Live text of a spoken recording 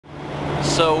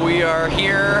So we are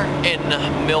here in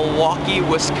Milwaukee,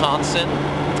 Wisconsin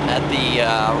at the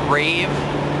Rave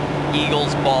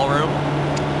Eagles Ballroom.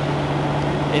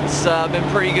 It's been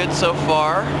pretty good so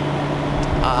far.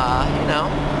 You know,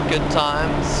 good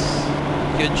times,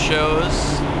 good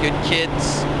shows, good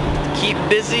kids. Keep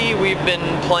busy. We've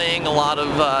been playing a lot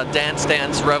of Dance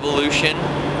Dance Revolution,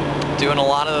 doing a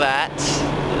lot of that.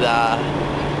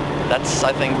 That's,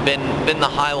 I think, been the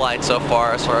highlight so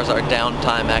far as our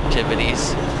downtime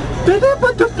activities.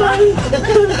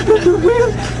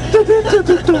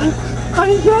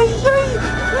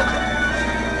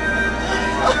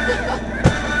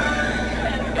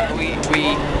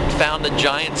 We found a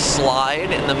giant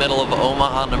slide in the middle of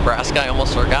Omaha, Nebraska. I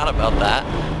almost forgot about that.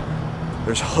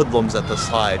 There's hoodlums at the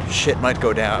slide. Shit might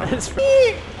go down.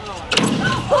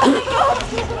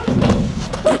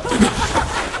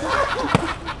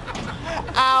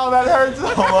 Ow, that hurts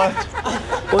so much.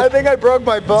 I think I broke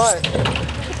my butt.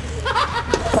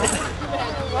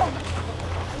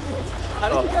 How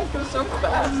did you guys go so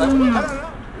fast? I don't know.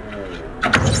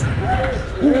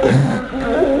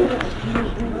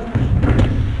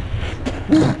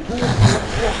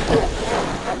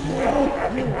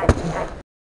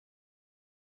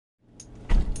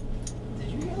 Did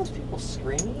you hear those people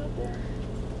screaming out there?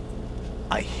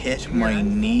 I hit my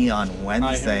knee on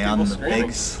Wednesday on the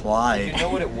big slide. Did you know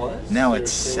what it was? Now it's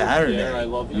Saturday.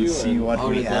 Let's see what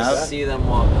we have. See them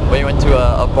walk. We went to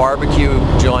a barbecue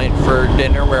joint for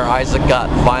dinner where Isaac got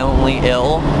violently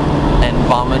ill and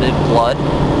vomited blood.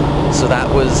 So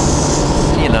that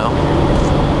was, you know,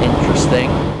 interesting.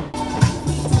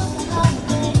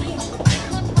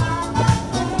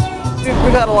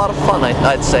 We've had a lot of fun,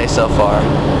 I'd say, so far.